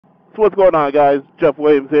So what's going on, guys? Jeff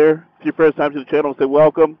Williams here. If it's your first time to the channel, say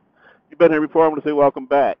welcome. If you've been here before, I'm going to say welcome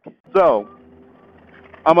back. So,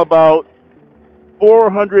 I'm about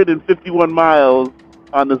 451 miles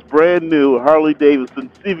on this brand new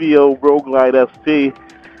Harley-Davidson CVO Road Glide ST.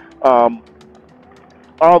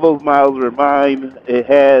 All those miles were mine. It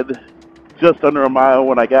had just under a mile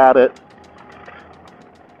when I got it.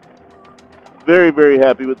 Very, very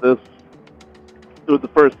happy with this. It was the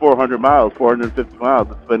first 400 miles, 450 miles.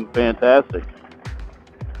 It's been fantastic.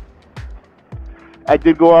 I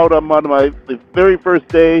did go out on the very first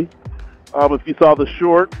day. If you saw the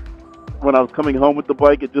short, when I was coming home with the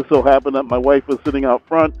bike, it just so happened that my wife was sitting out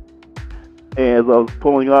front as I was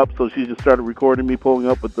pulling up, so she just started recording me pulling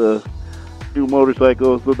up with the new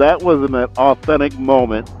motorcycle. So that was an authentic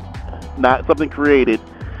moment, not something created,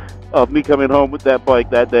 of me coming home with that bike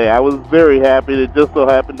that day. I was very happy. It just so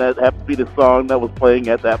happened that it happened to be the song that was playing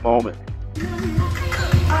at that moment.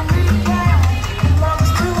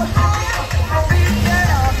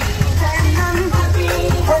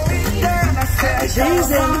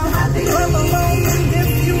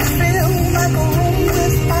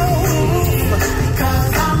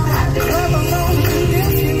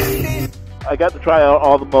 I got to try out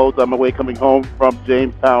all the modes on my way coming home from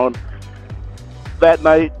Jamestown. That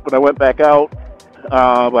night, when I went back out,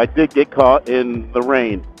 I did get caught in the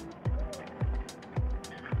rain.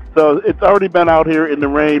 So it's already been out here in the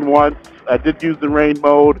rain once. I did use the rain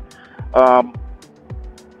mode.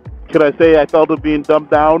 Could I say I felt it being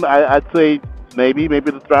dumbed down? I'd say maybe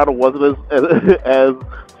the throttle wasn't as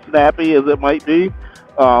snappy as it might be.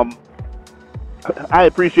 I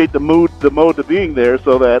appreciate the mode to being there,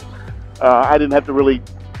 so that I didn't have to really,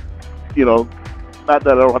 not that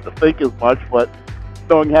I don't have to think as much, but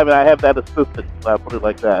knowing I have that assistance, I'll put it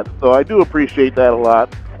like that. So I do appreciate that a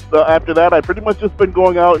lot. So after that, I pretty much just been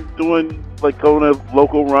going out and doing like kind of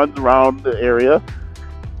local runs around the area,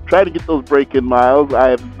 trying to get those break-in miles. I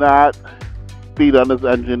have not beat on this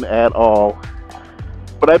engine at all,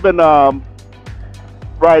 but I've been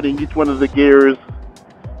riding each one of the gears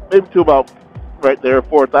maybe to about right there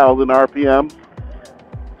 4,000 RPM,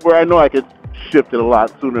 where I know I could shift it a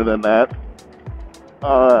lot sooner than that.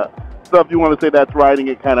 So if you want to say that's riding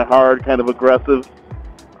it kind of hard, kind of aggressive,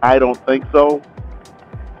 I don't think so.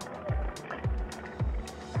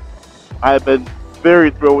 I've been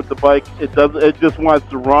very thrilled with the bike. It just wants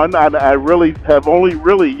to run. I really have only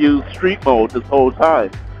really used street mode this whole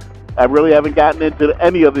time. I really haven't gotten into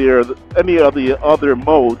any of the other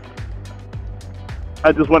modes.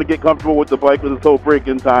 I just want to get comfortable with the bike with this whole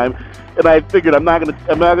break-in time. And I figured I'm not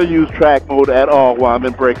gonna use track mode at all while I'm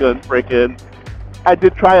in break-in. I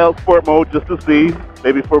did try out sport mode just to see,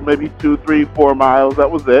 maybe for 2, 3, 4 miles.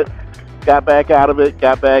 That was it. Got back out of it.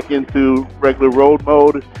 Got back into regular road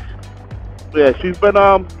mode. Yeah, she's been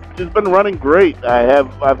running great.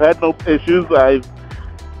 I've had no issues. I've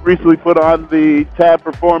recently put on the Tab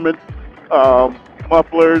Performance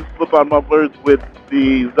mufflers, slip-on mufflers with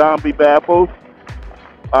the zombie baffles.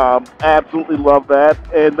 Absolutely love that.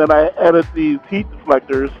 And then I added these heat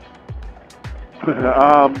deflectors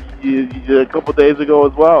a couple days ago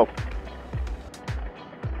as well.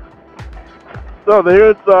 So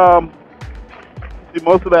there's see,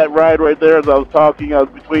 most of that ride right there, as I was talking, I was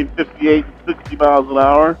between 58 and 60 miles an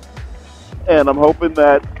hour, and I'm hoping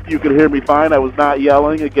that you could hear me fine. I was not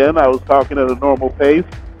yelling. Again, I was talking at a normal pace.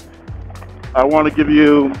 I want to give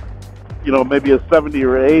you, maybe a 70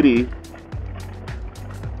 or 80,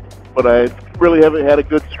 but I really haven't had a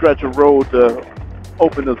good stretch of road to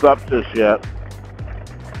open this up just yet.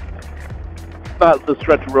 Not the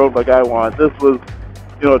stretch of road like I want. This was,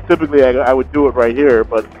 typically I would do it right here,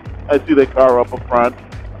 but I see the car up front.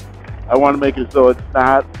 I want to make it so it's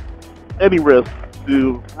not any risk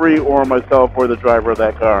to free or myself or the driver of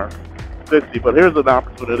that car. 60, but here's an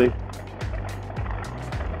opportunity.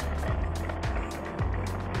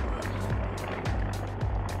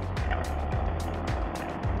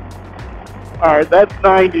 All right, that's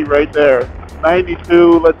 90 right there.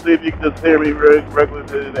 92, let's see if you can just hear me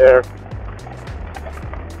regularly there.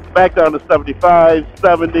 Back down to 75,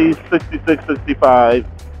 70, 66, 65.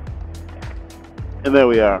 And there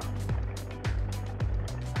we are.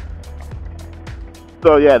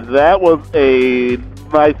 So yeah, that was a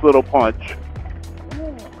nice little punch.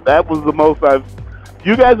 That was the most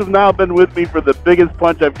you guys have now been with me for the biggest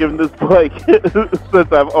punch I've given this bike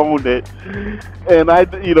since I've owned it. And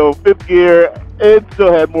fifth gear, it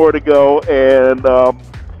still had more to go, and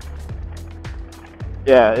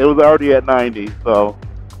yeah, it was already at 90, so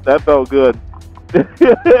that felt good. And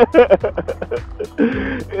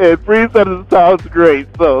preset sounds great,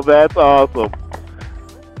 so that's awesome.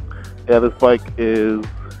 Yeah, this bike is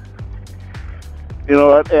You know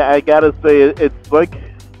what? I gotta say, it's like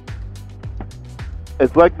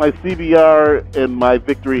my CBR and my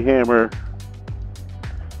Victory Hammer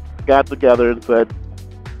got together and said,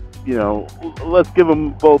 you know, let's give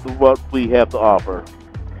them both of what we have to offer.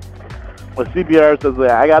 My CBR says,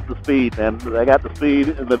 I got the speed, man. I got the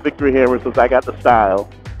speed, and the Victory Hammer says, I got the style.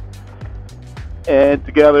 And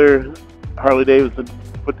together, Harley-Davidson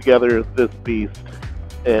put together this beast,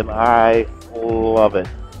 and I love it.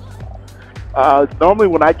 Normally,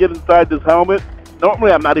 when I get inside this helmet,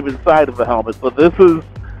 normally I'm not even inside of the helmet, so this is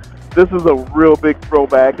a real big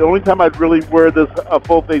throwback. The only time I'd really wear this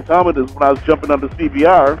full-face helmet is when I was jumping on the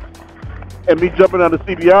CBR, and me jumping on the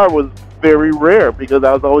CBR was very rare because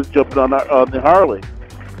I was always jumping on the Harley.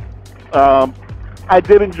 I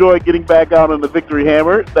did enjoy getting back out on the Victory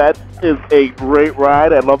Hammer. That is a great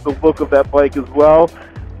ride. I love the look of that bike as well.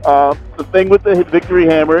 The thing with the Victory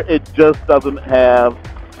Hammer, it just doesn't have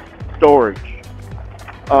storage.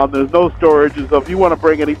 There's no storage, so if you want to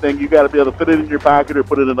bring anything, you got to be able to fit it in your pocket or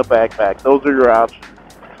put it in a backpack. Those are your options.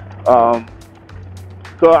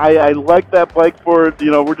 So I like that bike for, you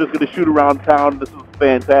know, we're just going to shoot around town. This is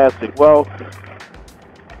fantastic. Well,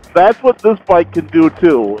 that's what this bike can do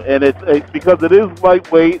too, and it's because it is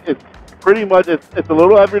lightweight. It's pretty much it's a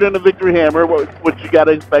little heavier than the Victory Hammer, which you got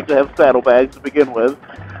to expect to have saddlebags to begin with.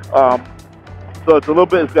 So it's a little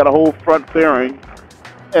bit. It's got a whole front fairing,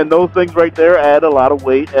 and those things right there add a lot of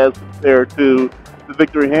weight as compared to the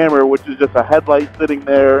Victory Hammer, which is just a headlight sitting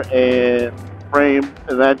there and frame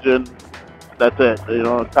and engine. That's it. You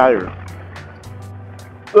know, tires.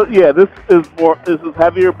 So yeah, this is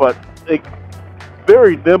heavier, but it's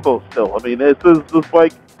very nimble still. I mean, this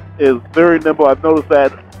bike is very nimble. I've noticed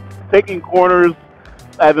that taking corners,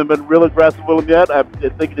 I haven't been real aggressive with them yet. I'm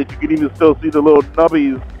thinking that you can even still see the little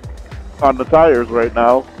nubbies on the tires right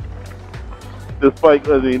now. This bike,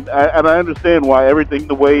 I mean, and I understand why everything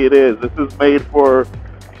the way it is. This is made for,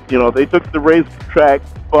 you know, they took the racetrack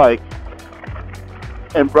bike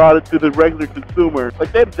and brought it to the regular consumer.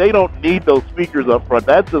 Like they don't need those speakers up front.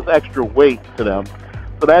 That's just extra weight to them.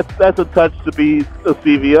 So that's a touch to be a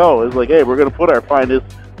CVO. It's like, hey, we're going to put our finest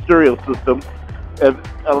stereo system. And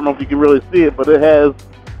I don't know if you can really see it, but it has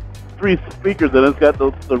 3 speakers in it. It's got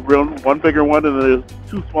the real one bigger one, and then there's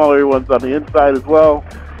 2 smaller ones on the inside as well.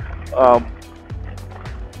 I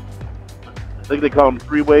think they call them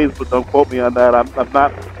 3-ways, but don't quote me on that. I'm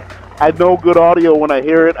not. I know good audio when I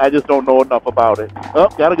hear it. I just don't know enough about it. Oh,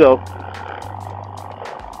 gotta go.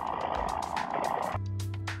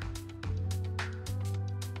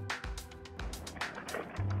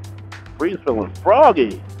 Breeze feeling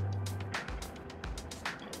froggy.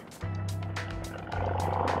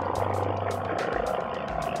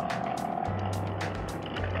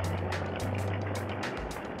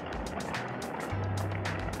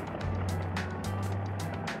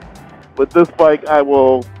 With this bike, I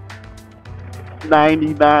will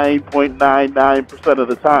 99.99% of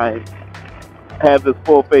the time have this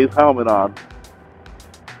full face helmet on.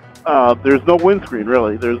 There's no windscreen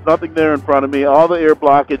really. There's nothing there in front of me. All the air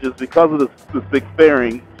blockage is because of this big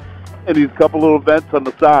fairing and these couple little vents on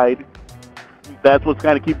the side. That's what's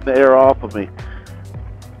kind of keeping the air off of me.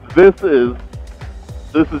 This is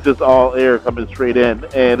just all air coming straight in,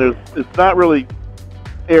 and it's not really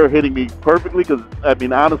air hitting me perfectly because, I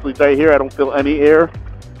mean, honestly, right here I don't feel any air.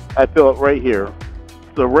 I feel it right here.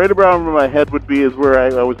 So right around where my head would be is where I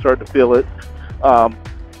would start to feel it.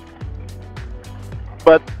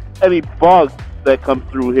 But any bugs that come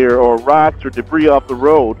through here or rocks or debris off the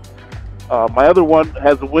road, my other one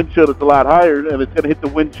has a windshield that's a lot higher, and it's going to hit the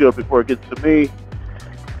windshield before it gets to me.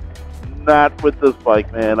 Not with this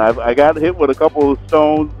bike, man. I got hit with a couple of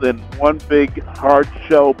stones and one big hard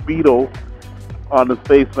shell beetle on the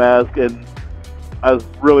face mask, and I was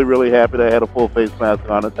really, really happy that I had a full face mask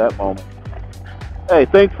on at that moment. Hey,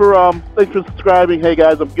 thanks for subscribing. Hey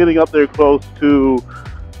guys, I'm getting up there close to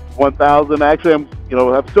 1,000. Actually, I'm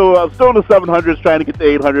still in the 700s, trying to get to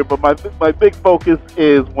 800, but my big focus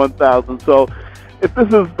is 1,000. So if this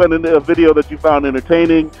has been a video that you found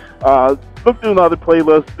entertaining, look through another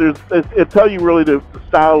playlist. It'll tell you really the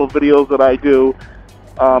style of videos that I do.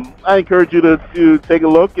 I encourage you to take a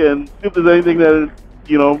look and see if there's anything that,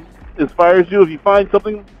 you know, inspires you. If you find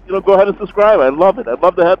something, you know, go ahead and subscribe. I'd love it. I'd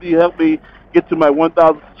love to have you help me get to my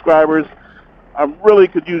 1,000 subscribers. I really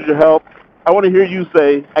could use your help. I want to hear you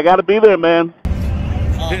say, I got to be there, man.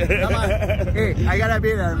 Come on. Hey, I got to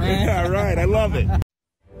be there, man. All right. I love it.